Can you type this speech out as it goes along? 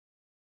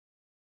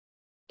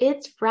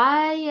It's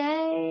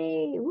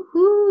Friday.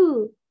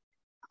 Woohoo!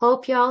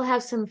 Hope y'all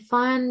have some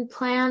fun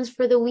plans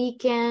for the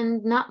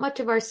weekend. Not much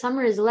of our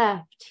summer is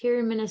left. Here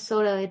in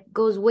Minnesota, it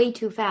goes way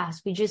too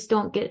fast. We just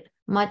don't get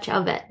much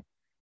of it.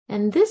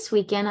 And this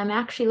weekend, I'm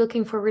actually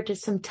looking forward to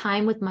some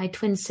time with my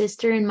twin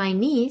sister and my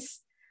niece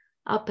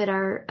up at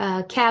our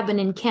cabin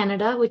in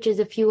Canada, which is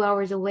a few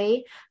hours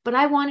away. But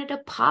I wanted to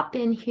pop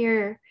in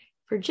here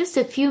for just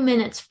a few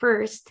minutes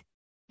first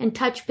and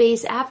touch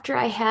base after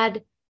I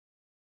had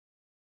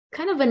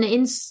kind of an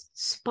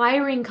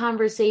inspiring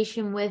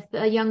conversation with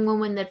a young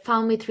woman that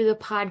found me through the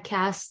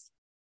podcast.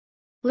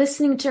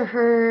 Listening to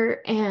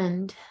her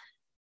and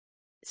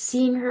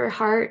seeing her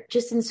heart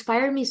just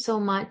inspired me so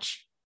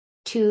much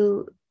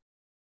to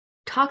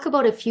talk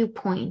about a few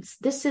points.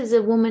 This is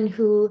a woman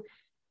who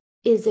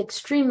is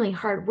extremely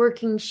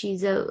hardworking.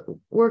 She's a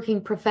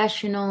working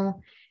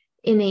professional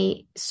in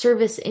a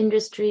service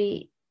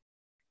industry.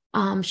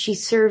 She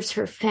serves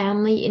her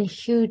family in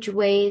huge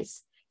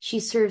ways. She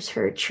serves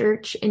her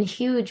church in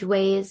huge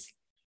ways.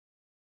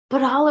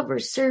 But all of her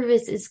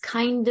service is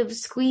kind of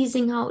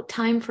squeezing out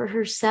time for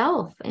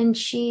herself. And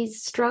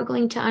she's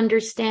struggling to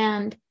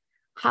understand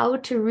how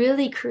to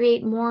really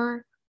create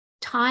more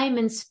time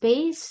and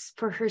space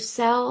for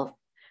herself,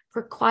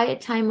 for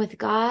quiet time with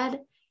God.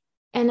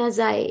 And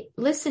as I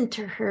listened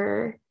to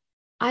her,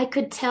 I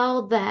could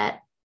tell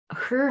that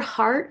her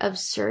heart of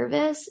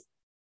service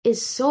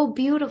is so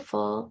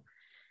beautiful.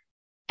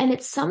 And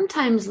it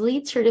sometimes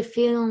leads her to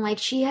feeling like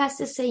she has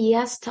to say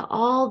yes to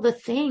all the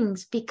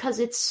things because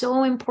it's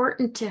so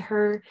important to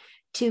her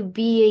to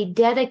be a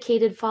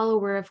dedicated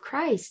follower of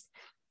Christ.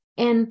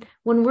 And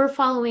when we're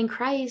following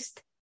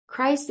Christ,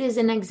 Christ is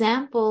an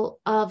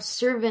example of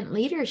servant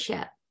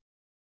leadership.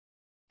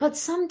 But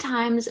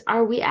sometimes,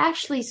 are we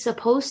actually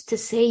supposed to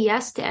say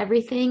yes to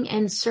everything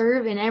and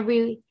serve in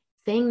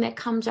everything that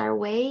comes our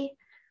way?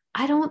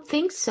 I don't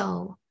think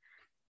so.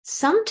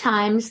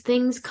 Sometimes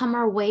things come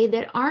our way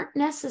that aren't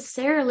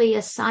necessarily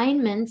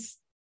assignments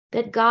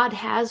that God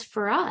has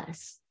for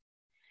us.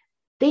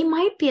 They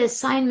might be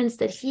assignments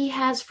that He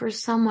has for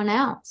someone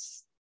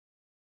else.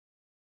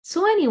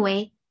 So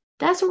anyway,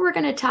 that's what we're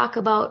going to talk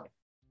about.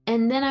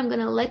 And then I'm going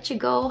to let you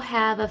go.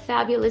 Have a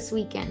fabulous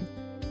weekend.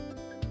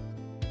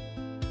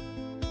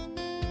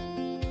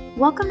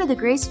 Welcome to the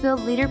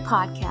Grace-Filled Leader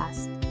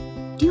Podcast.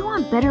 Do you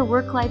want better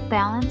work-life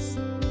balance?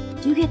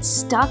 Do you get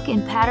stuck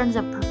in patterns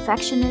of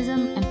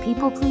perfectionism and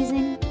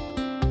people-pleasing?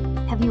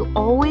 Have you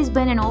always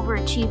been an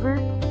overachiever,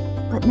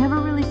 but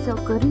never really feel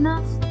good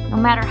enough, no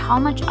matter how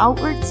much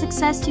outward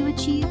success you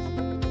achieve?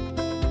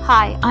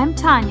 Hi, I'm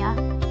Tanya,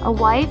 a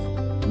wife,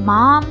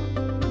 mom,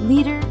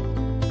 leader,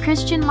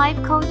 Christian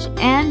life coach,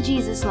 and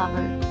Jesus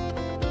lover.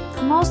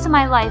 For most of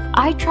my life,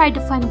 I tried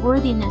to find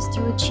worthiness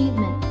through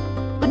achievement,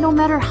 but no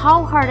matter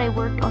how hard I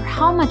worked or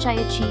how much I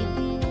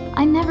achieved,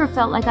 I never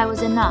felt like I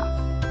was enough.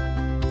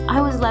 I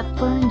was left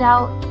burned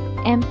out,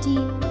 empty,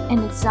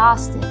 and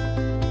exhausted.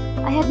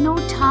 I had no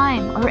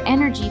time or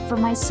energy for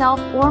myself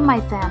or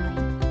my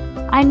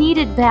family. I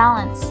needed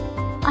balance.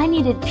 I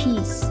needed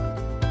peace.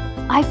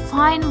 I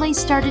finally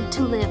started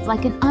to live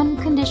like an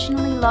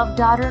unconditionally loved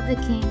daughter of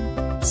the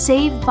King,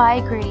 saved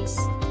by grace.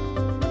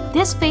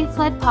 This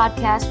faith-led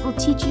podcast will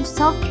teach you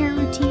self-care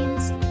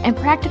routines and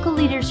practical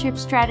leadership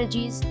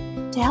strategies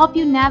to help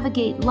you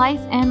navigate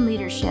life and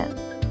leadership.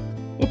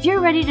 If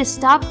you're ready to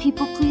stop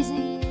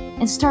people-pleasing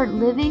and start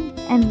living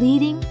and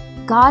leading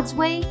God's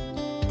way,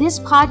 this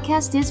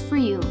podcast is for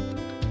you.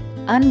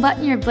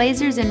 Unbutton your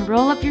blazers and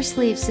roll up your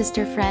sleeves,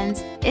 sister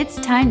friends. It's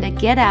time to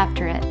get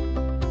after it.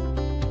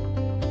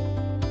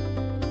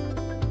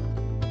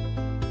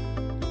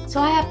 So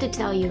I have to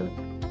tell you,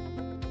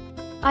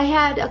 I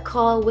had a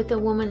call with a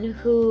woman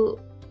who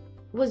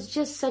was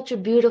just such a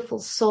beautiful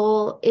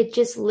soul. It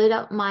just lit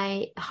up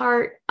my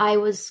heart. I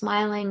was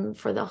smiling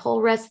for the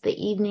whole rest of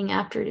the evening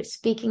after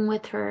speaking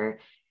with her.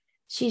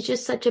 She's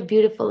just such a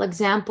beautiful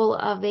example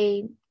of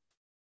a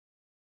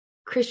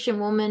Christian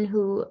woman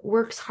who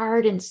works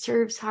hard and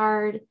serves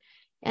hard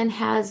and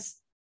has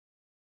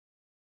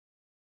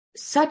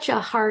such a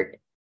heart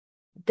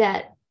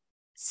that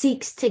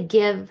seeks to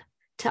give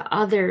to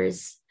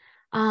others.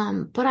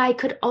 But I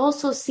could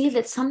also see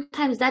that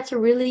sometimes that's a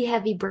really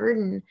heavy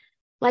burden.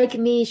 Like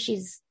me,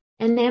 she's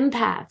an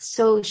empath,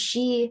 so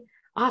she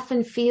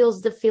often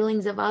feels the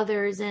feelings of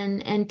others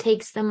and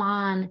takes them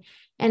on.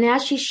 And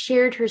as she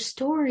shared her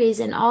stories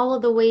and all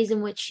of the ways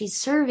in which she's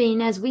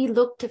serving, as we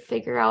look to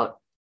figure out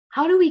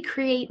how do we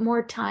create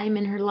more time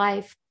in her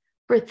life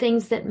for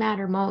things that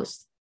matter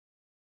most,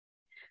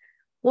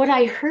 what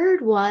I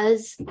heard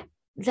was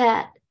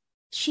that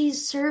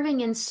she's serving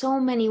in so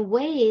many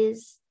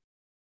ways,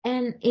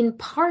 and in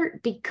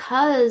part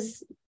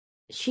because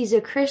she's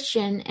a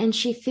Christian and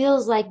she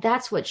feels like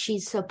that's what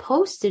she's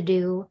supposed to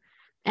do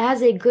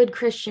as a good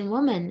Christian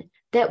woman,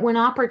 that when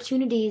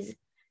opportunities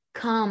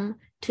come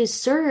to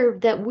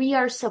serve, that we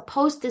are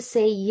supposed to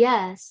say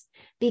yes,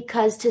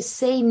 because to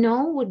say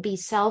no would be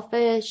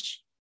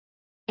selfish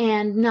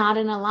and not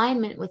in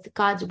alignment with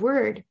God's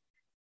word.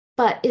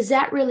 But is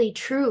that really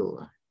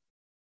true?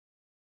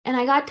 And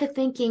I got to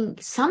thinking,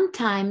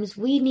 sometimes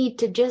we need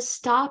to just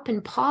stop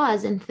and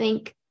pause and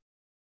think,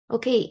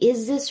 okay,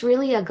 is this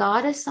really a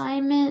God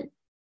assignment?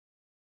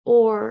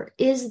 Or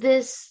is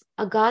this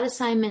a God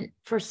assignment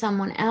for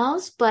someone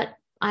else, but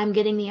I'm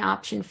getting the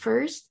option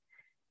first?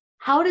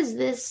 How does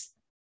this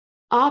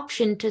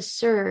option to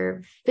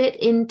serve fit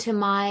into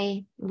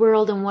my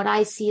world and what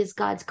I see as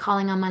God's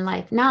calling on my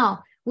life?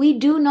 Now, we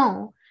do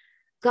know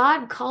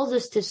God calls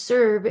us to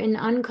serve in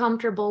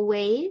uncomfortable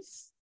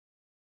ways.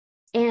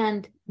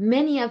 And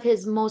many of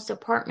his most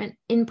important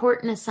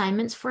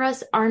assignments for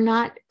us are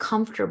not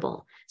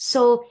comfortable.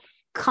 So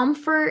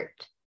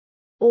comfort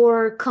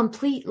or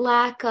complete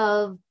lack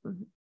of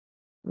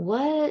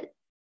what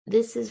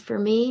this is for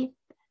me,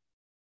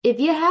 if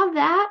you have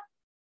that,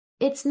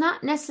 it's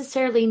not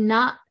necessarily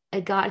not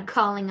a God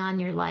calling on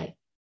your life.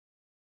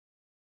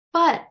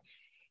 But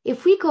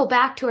if we go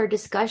back to our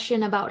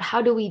discussion about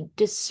how do we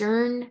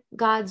discern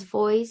God's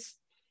voice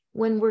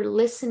when we're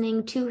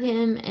listening to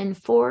him and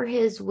for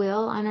his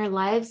will on our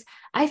lives,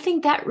 I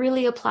think that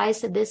really applies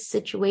to this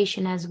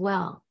situation as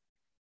well.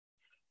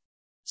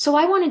 So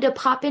I wanted to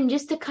pop in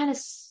just to kind of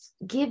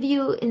give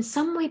you in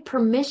some way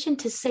permission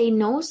to say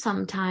no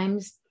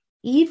sometimes,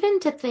 even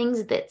to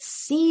things that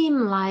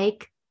seem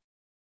like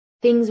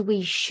things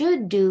we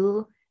should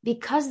do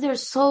because they're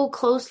so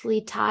closely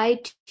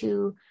tied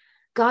to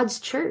God's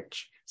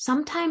church.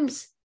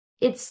 Sometimes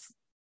it's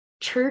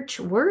church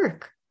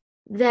work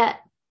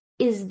that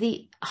is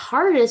the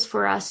hardest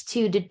for us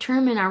to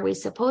determine. Are we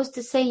supposed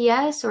to say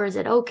yes, or is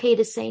it okay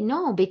to say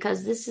no?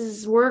 Because this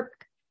is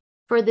work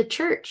for the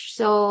church.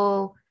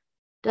 So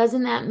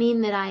doesn't that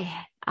mean that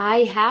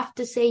I have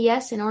to say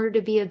yes in order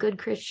to be a good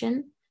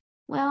Christian?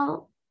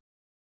 Well,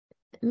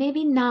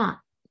 maybe not.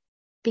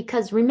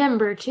 Because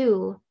remember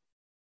too,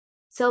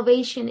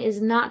 salvation is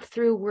not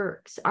through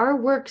works. Our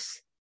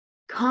works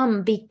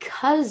come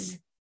because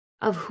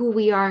of who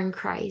we are in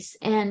Christ.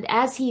 And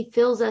as he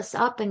fills us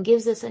up and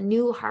gives us a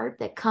new heart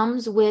that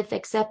comes with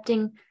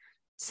accepting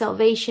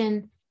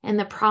salvation and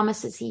the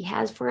promises he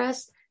has for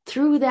us,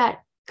 through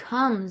that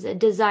comes a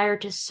desire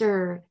to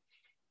serve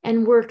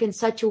and work in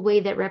such a way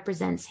that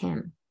represents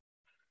him.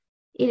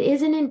 It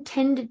isn't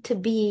intended to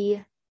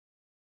be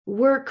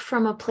work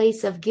from a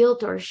place of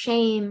guilt or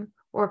shame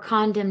or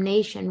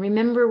condemnation.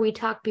 Remember, we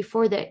talked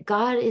before that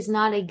God is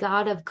not a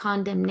God of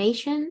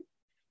condemnation.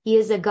 He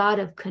is a God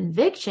of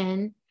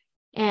conviction,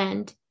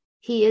 and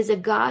he is a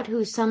God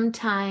who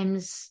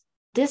sometimes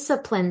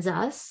disciplines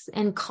us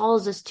and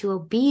calls us to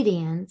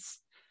obedience.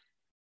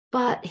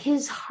 But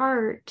his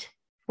heart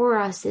for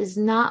us is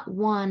not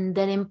one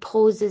that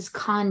imposes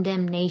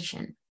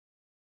condemnation.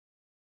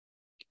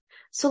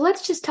 So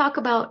let's just talk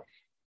about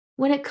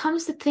when it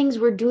comes to things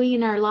we're doing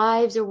in our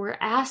lives or we're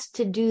asked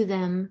to do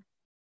them,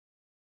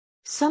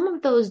 some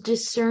of those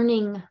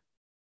discerning,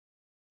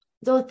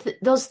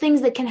 those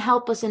things that can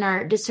help us in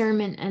our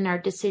discernment and our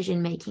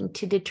decision making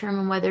to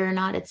determine whether or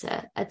not it's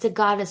a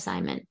God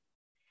assignment.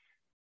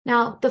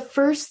 Now, the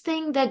first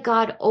thing that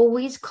God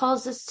always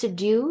calls us to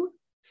do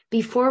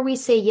before we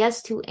say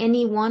yes to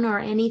anyone or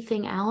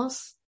anything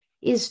else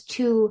is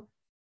to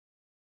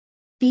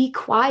be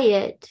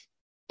quiet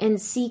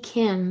and seek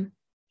him.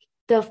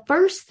 The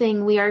first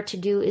thing we are to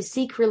do is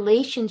seek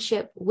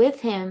relationship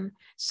with him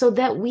so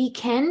that we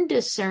can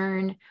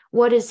discern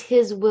what is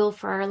his will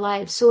for our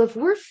lives. So if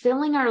we're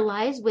filling our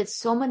lives with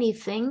so many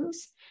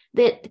things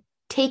that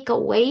take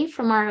away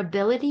from our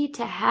ability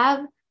to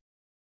have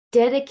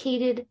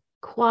dedicated,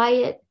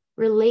 quiet,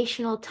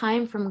 relational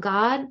time from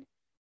God,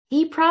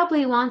 he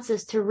probably wants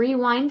us to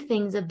rewind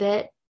things a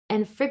bit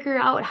and figure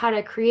out how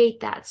to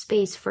create that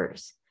space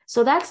first.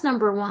 So that's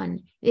number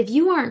one. If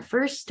you aren't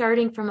first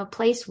starting from a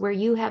place where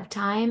you have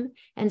time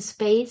and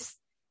space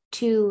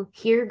to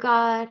hear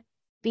God,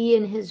 be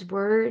in his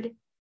word,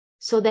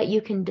 so that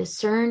you can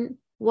discern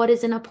what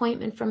is an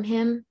appointment from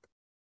him,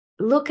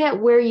 look at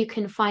where you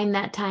can find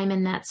that time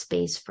and that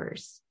space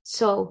first.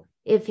 So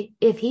if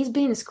he's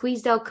being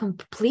squeezed out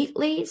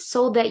completely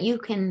so that you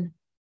can,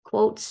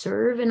 quote,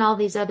 serve in all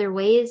these other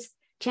ways,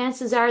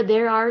 chances are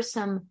there are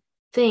some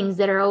things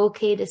that are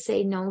okay to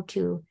say no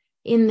to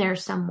in there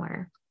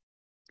somewhere.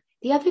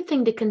 The other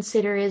thing to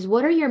consider is,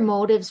 what are your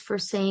motives for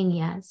saying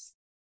yes?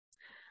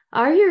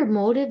 Are your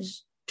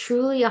motives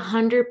truly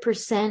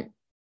 100%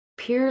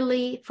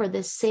 purely for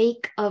the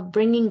sake of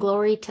bringing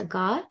glory to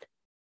God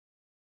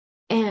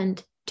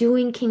and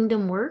doing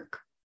kingdom work?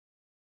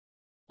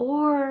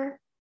 Or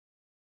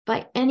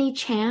by any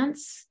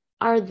chance,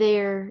 are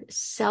there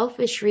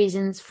selfish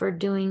reasons for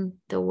doing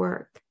the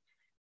work?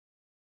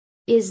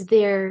 Is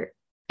there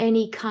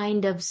any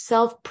kind of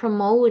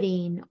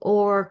self-promoting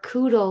or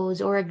kudos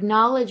or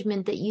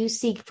acknowledgement that you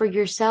seek for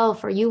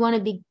yourself or you want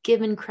to be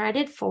given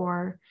credit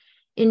for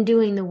in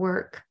doing the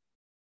work?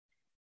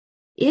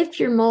 If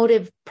your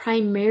motive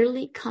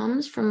primarily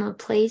comes from a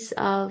place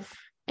of,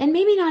 and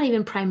maybe not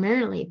even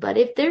primarily, but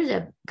if there's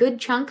a good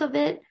chunk of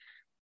it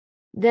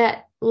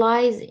that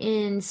lies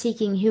in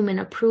seeking human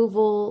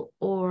approval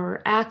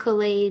or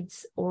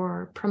accolades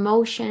or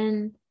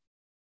promotion,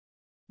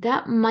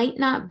 that might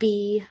not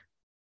be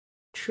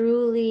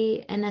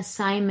truly an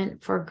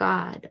assignment for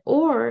God.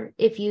 Or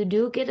if you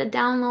do get a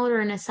download or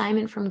an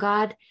assignment from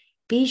God,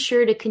 be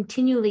sure to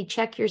continually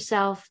check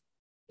yourself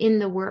in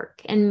the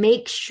work and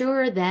make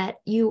sure that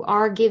you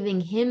are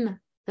giving Him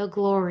the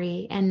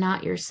glory and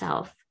not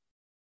yourself.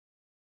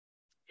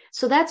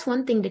 So that's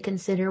one thing to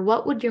consider.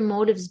 What would your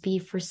motives be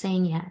for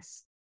saying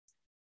yes?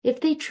 If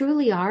they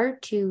truly are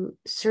to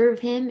serve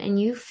Him and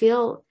you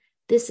feel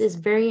this is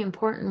very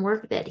important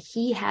work that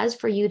He has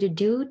for you to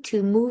do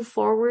to move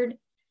forward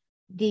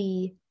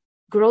the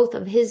growth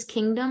of His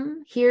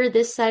kingdom here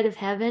this side of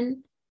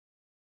heaven,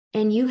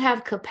 and you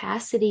have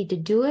capacity to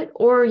do it,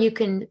 or you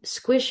can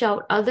squish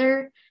out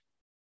other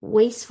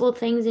wasteful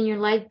things in your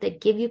life that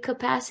give you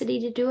capacity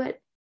to do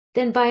it,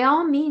 then by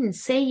all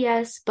means say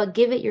yes, but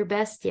give it your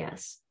best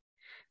yes.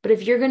 But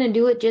if you're going to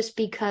do it just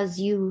because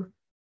you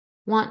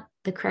want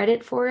the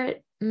credit for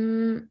it,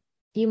 you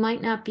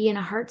might not be in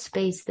a heart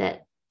space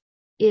that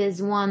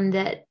is one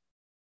that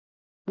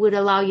would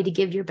allow you to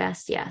give your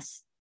best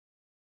yes.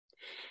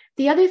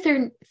 The other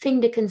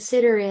thing to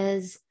consider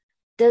is,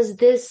 does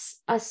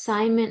this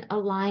assignment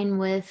align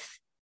with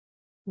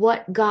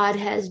what God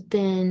has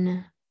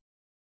been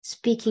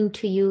speaking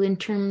to you in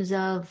terms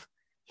of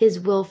His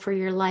will for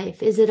your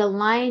life? Is it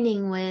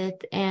aligning with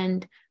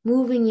and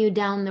moving you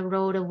down the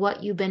road of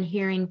what you've been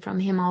hearing from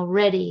Him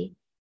already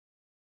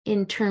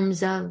in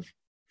terms of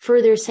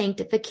further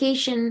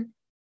sanctification,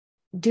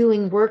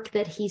 doing work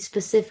that He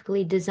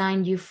specifically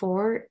designed you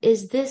for?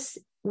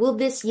 Will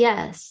this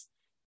yes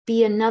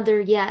be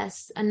another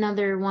yes,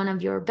 another one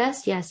of your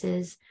best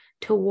yeses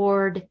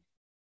toward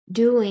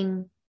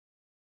doing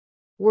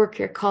work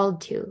you're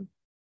called to?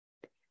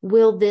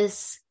 Will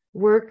this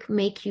work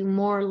make you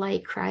more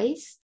like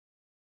Christ?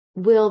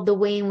 Will the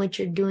way in which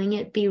you're doing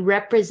it be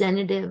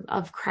representative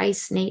of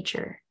Christ's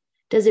nature?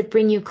 Does it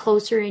bring you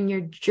closer in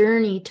your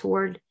journey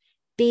toward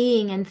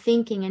being and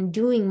thinking and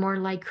doing more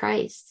like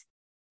Christ?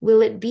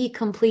 Will it be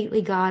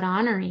completely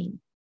God-honoring?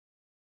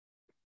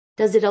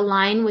 Does it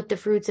align with the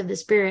fruits of the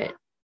Spirit?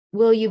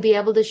 Will you be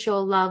able to show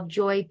love,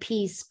 joy,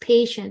 peace,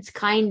 patience,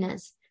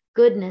 kindness,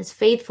 goodness,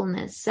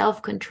 faithfulness,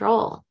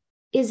 self-control?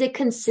 Is it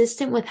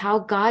consistent with how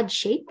God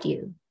shaped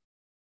you?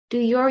 Do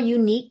your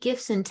unique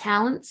gifts and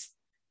talents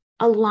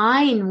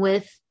align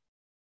with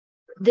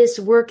this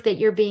work that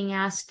you're being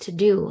asked to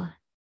do?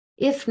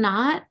 If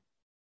not,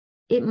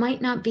 it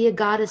might not be a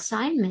God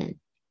assignment.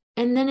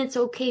 And then it's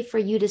okay for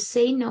you to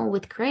say no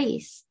with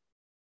grace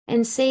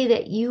and say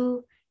that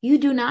you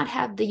do not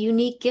have the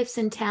unique gifts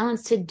and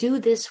talents to do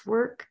this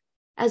work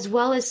as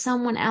well as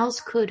someone else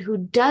could who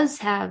does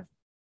have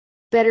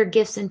better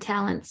gifts and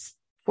talents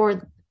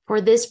for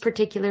this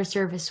particular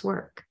service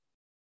work.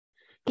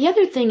 The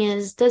other thing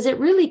is, does it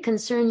really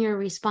concern your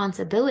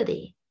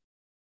responsibility?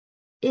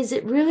 Is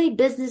it really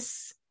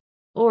business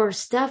or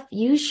stuff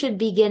you should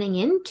be getting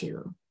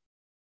into?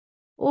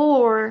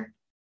 Or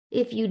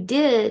if you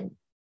did,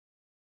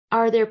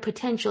 are there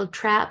potential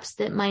traps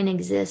that might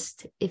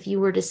exist if you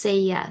were to say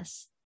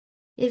yes?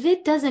 If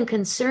it doesn't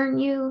concern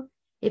you,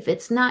 if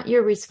it's not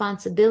your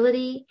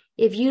responsibility,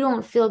 if you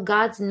don't feel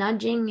God's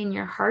nudging in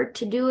your heart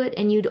to do it,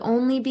 and you'd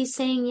only be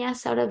saying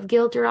yes out of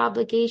guilt or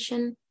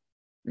obligation,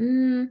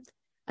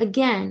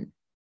 again,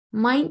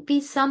 might be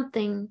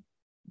something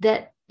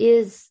that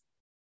is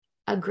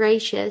a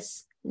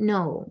gracious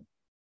no.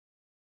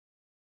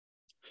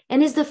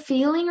 And is the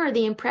feeling or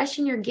the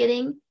impression you're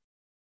getting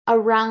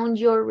around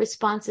your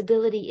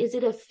responsibility, is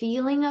it a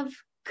feeling of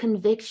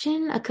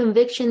conviction, a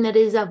conviction that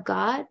is of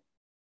God?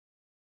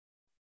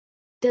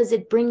 Does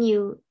it bring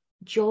you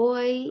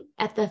joy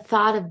at the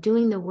thought of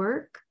doing the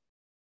work?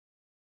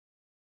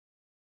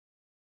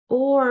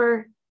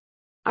 Or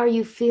are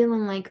you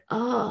feeling like,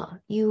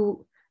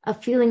 a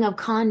feeling of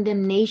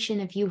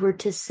condemnation if you were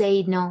to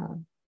say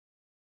no?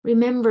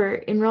 Remember,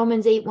 in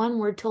Romans 8:1,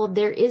 we're told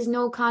there is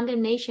no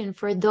condemnation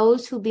for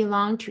those who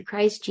belong to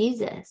Christ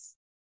Jesus.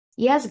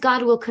 Yes,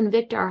 God will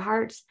convict our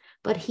hearts,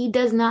 but He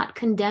does not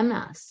condemn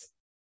us.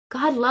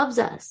 God loves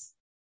us.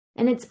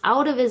 And it's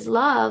out of His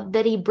love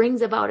that He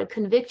brings about a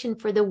conviction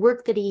for the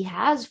work that He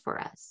has for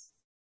us.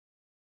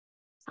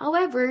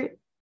 However,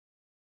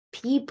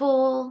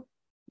 people,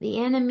 the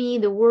enemy,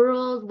 the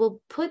world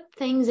will put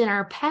things in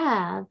our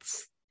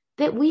paths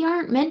that we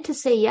aren't meant to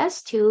say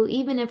yes to,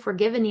 even if we're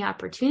given the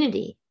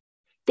opportunity.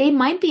 They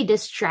might be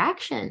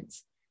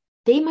distractions.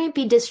 They might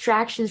be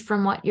distractions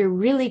from what you're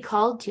really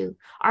called to.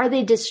 Are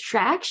they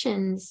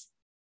distractions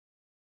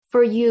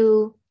for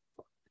you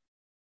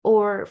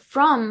or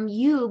from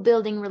you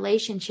building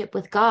relationship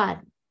with God?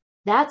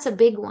 That's a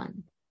big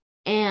one.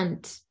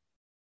 And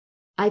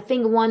I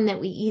think one that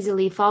we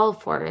easily fall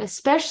for,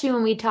 especially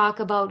when we talk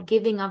about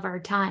giving of our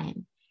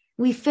time.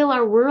 We fill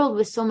our world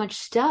with so much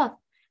stuff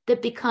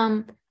that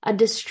become a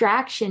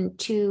distraction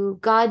to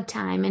God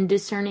time and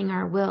discerning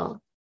our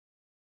will.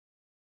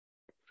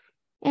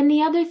 And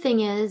the other thing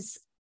is,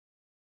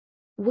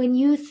 when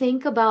you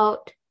think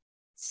about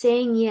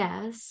saying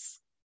yes,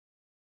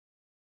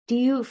 do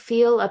you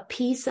feel a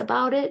peace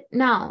about it?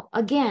 Now,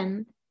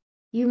 again,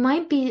 you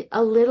might be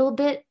a little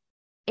bit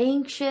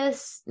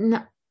anxious,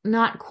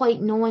 not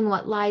quite knowing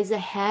what lies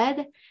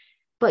ahead,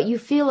 but you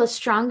feel a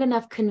strong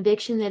enough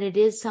conviction that it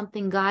is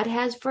something God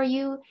has for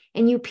you,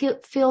 and you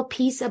feel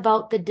peace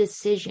about the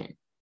decision?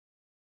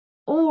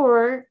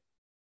 Or,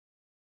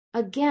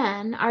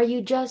 again, are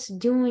you just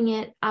doing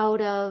it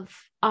out of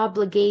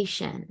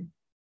obligation?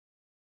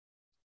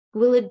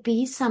 Will it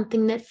be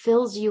something that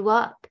fills you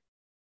up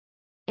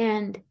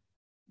and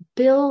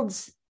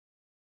builds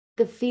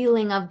the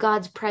feeling of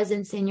God's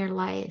presence in your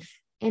life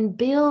and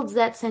builds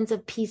that sense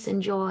of peace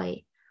and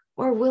joy?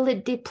 Or will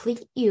it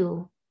deplete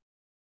you?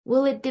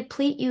 Will it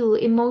deplete you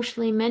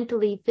emotionally,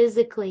 mentally,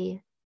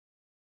 physically?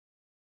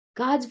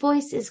 God's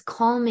voice is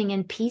calming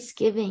and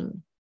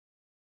peace-giving.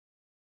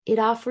 It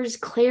offers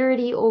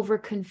clarity over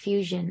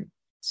confusion.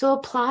 So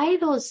apply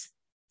those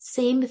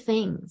same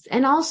things.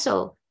 And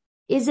also,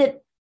 is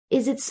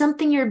it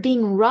something you're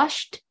being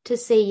rushed to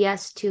say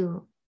yes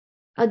to?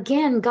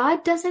 Again,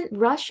 God doesn't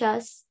rush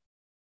us.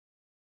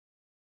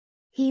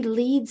 He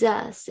leads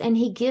us, and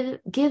he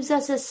gives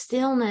us a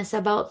stillness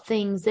about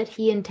things that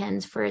he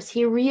intends for us.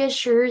 He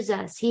reassures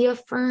us. He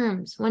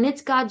affirms. When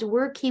it's God's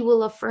work, he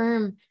will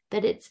affirm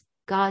that it's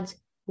God's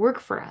work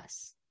for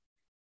us.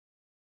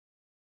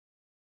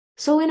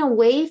 So in a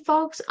way,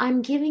 folks,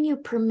 I'm giving you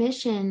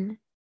permission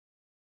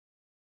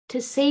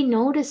to say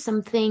no to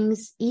some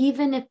things,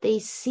 even if they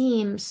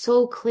seem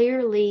so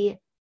clearly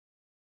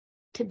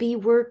to be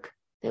work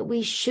that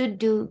we should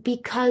do,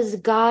 because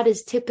God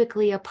is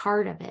typically a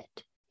part of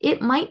it. It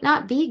might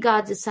not be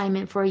God's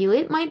assignment for you.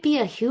 It might be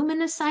a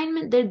human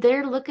assignment.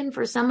 They're looking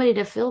for somebody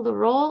to fill the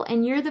role,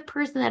 and you're the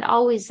person that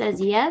always says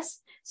yes.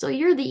 So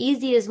you're the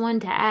easiest one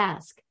to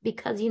ask,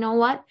 because you know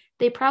what?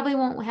 They probably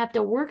won't have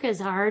to work as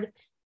hard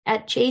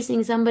at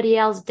chasing somebody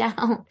else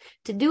down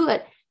to do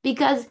it,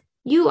 because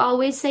you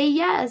always say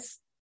yes.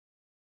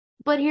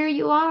 But here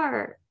you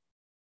are,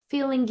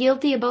 feeling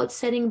guilty about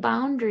setting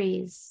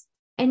boundaries.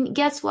 And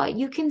guess what?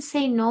 You can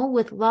say no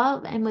with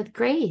love and with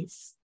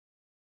grace.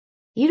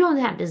 You don't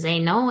have to say,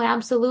 no,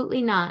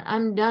 absolutely not.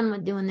 I'm done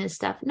with doing this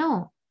stuff.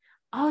 No.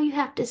 All you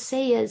have to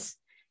say is,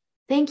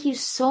 thank you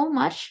so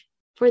much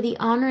for the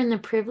honor and the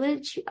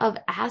privilege of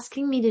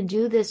asking me to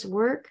do this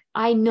work.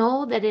 I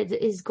know that it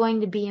is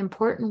going to be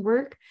important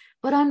work,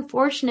 but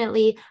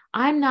unfortunately,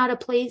 I'm not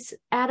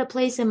at a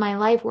place in my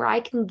life where I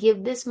can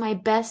give this my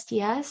best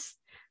yes.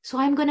 So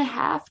I'm going to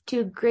have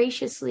to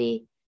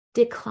graciously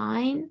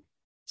decline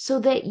so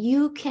that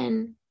you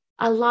can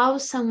allow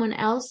someone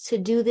else to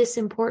do this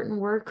important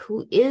work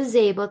who is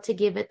able to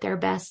give it their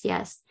best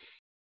yes.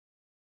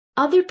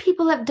 Other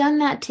people have done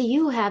that to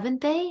you, haven't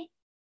they?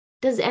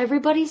 Does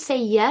everybody say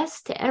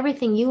yes to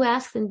everything you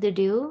ask them to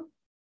do?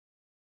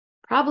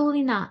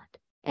 Probably not.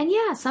 And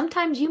yeah,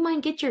 sometimes you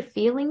might get your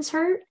feelings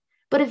hurt,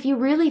 but if you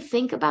really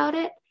think about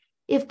it,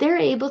 if they're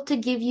able to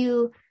give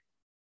you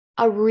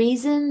a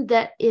reason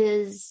that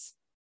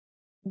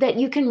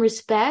you can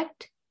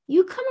respect,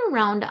 you come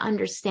around to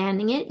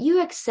understanding it, you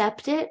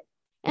accept it.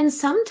 And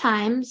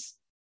sometimes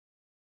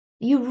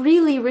you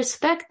really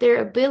respect their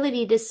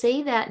ability to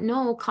say that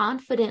no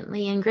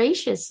confidently and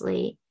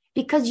graciously,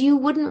 because you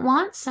wouldn't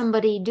want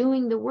somebody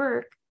doing the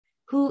work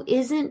who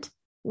isn't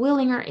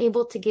willing or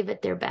able to give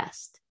it their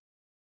best.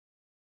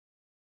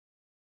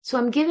 So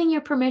I'm giving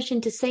you permission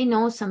to say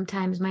no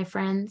sometimes, my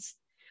friends.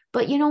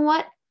 But you know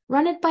what?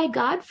 Run it by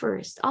God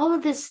first. All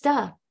of this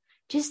stuff.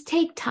 Just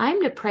take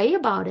time to pray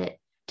about it,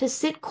 to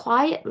sit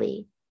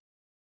quietly.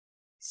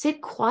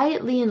 Sit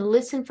quietly and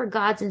listen for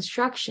God's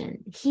instruction.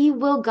 He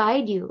will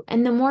guide you.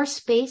 And the more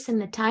space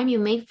and the time you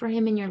make for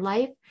him in your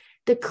life,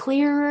 the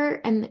clearer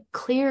and the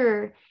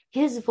clearer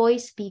his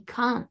voice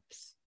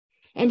becomes.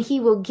 And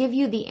he will give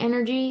you the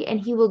energy, and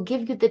he will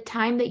give you the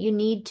time that you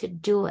need to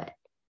do it.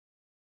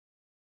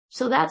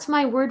 So that's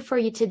my word for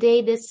you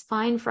today, this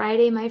fine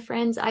Friday, my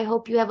friends. I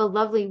hope you have a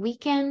lovely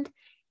weekend,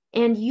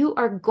 and you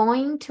are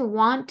going to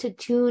want to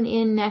tune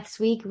in next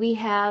week. We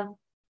have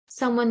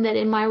someone that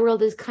in my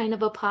world is kind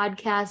of a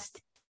podcast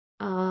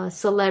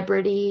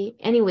celebrity.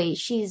 Anyway,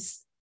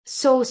 she's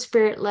so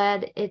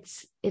spirit-led.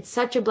 It's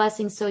such a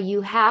blessing. So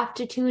you have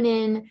to tune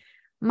in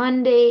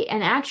Monday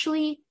and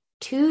actually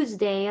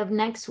Tuesday of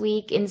next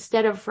week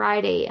instead of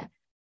Friday.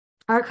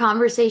 Our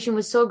conversation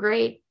was so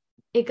great.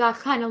 It got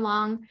kind of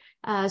long.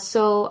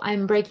 So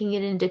I'm breaking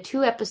it into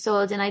 2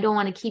 episodes, and I don't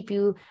want to keep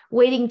you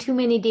waiting too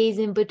many days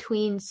in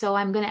between. So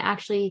I'm going to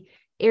actually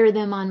air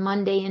them on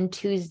Monday and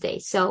Tuesday.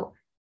 So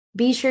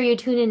be sure you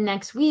tune in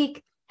next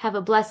week. Have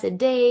a blessed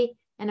day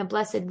and a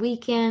blessed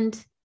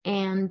weekend.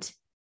 And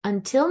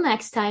until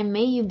next time,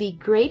 may you be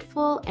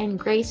grateful and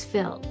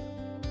grace-filled.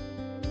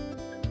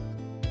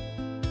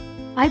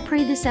 I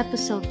pray this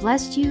episode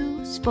blessed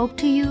you, spoke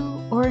to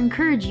you, or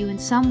encouraged you in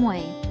some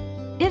way.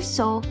 If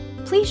so,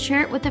 please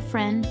share it with a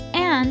friend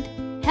and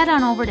head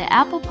on over to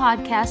Apple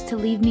Podcasts to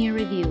leave me a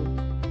review.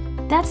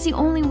 That's the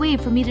only way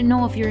for me to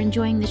know if you're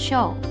enjoying the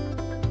show.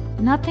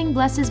 Nothing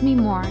blesses me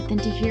more than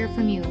to hear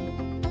from you.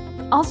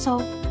 Also,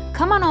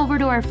 come on over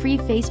to our free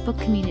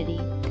Facebook community.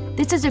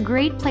 This is a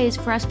great place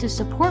for us to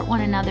support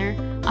one another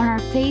on our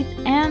faith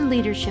and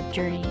leadership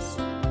journeys.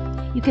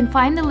 You can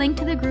find the link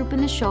to the group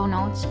in the show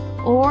notes,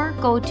 or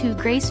go to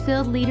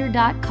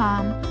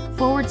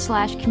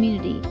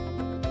gracefilledleader.com/community.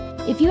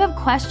 If you have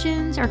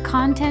questions or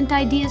content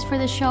ideas for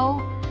the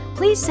show,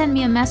 please send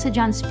me a message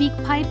on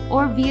SpeakPipe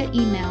or via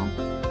email.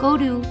 Go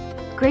to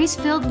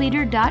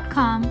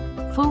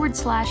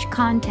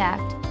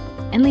gracefilledleader.com/contact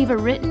and leave a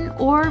written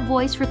or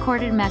voice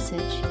recorded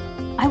message.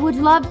 I would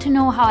love to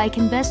know how I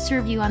can best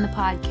serve you on the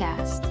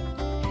podcast.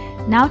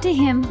 Now to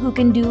Him who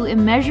can do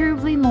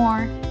immeasurably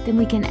more than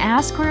we can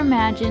ask or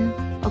imagine,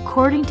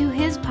 according to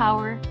His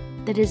power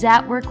that is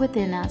at work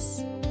within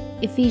us.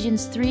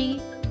 Ephesians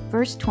 3,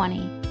 verse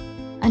 20.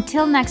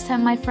 Until next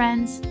time, my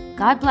friends,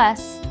 God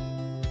bless.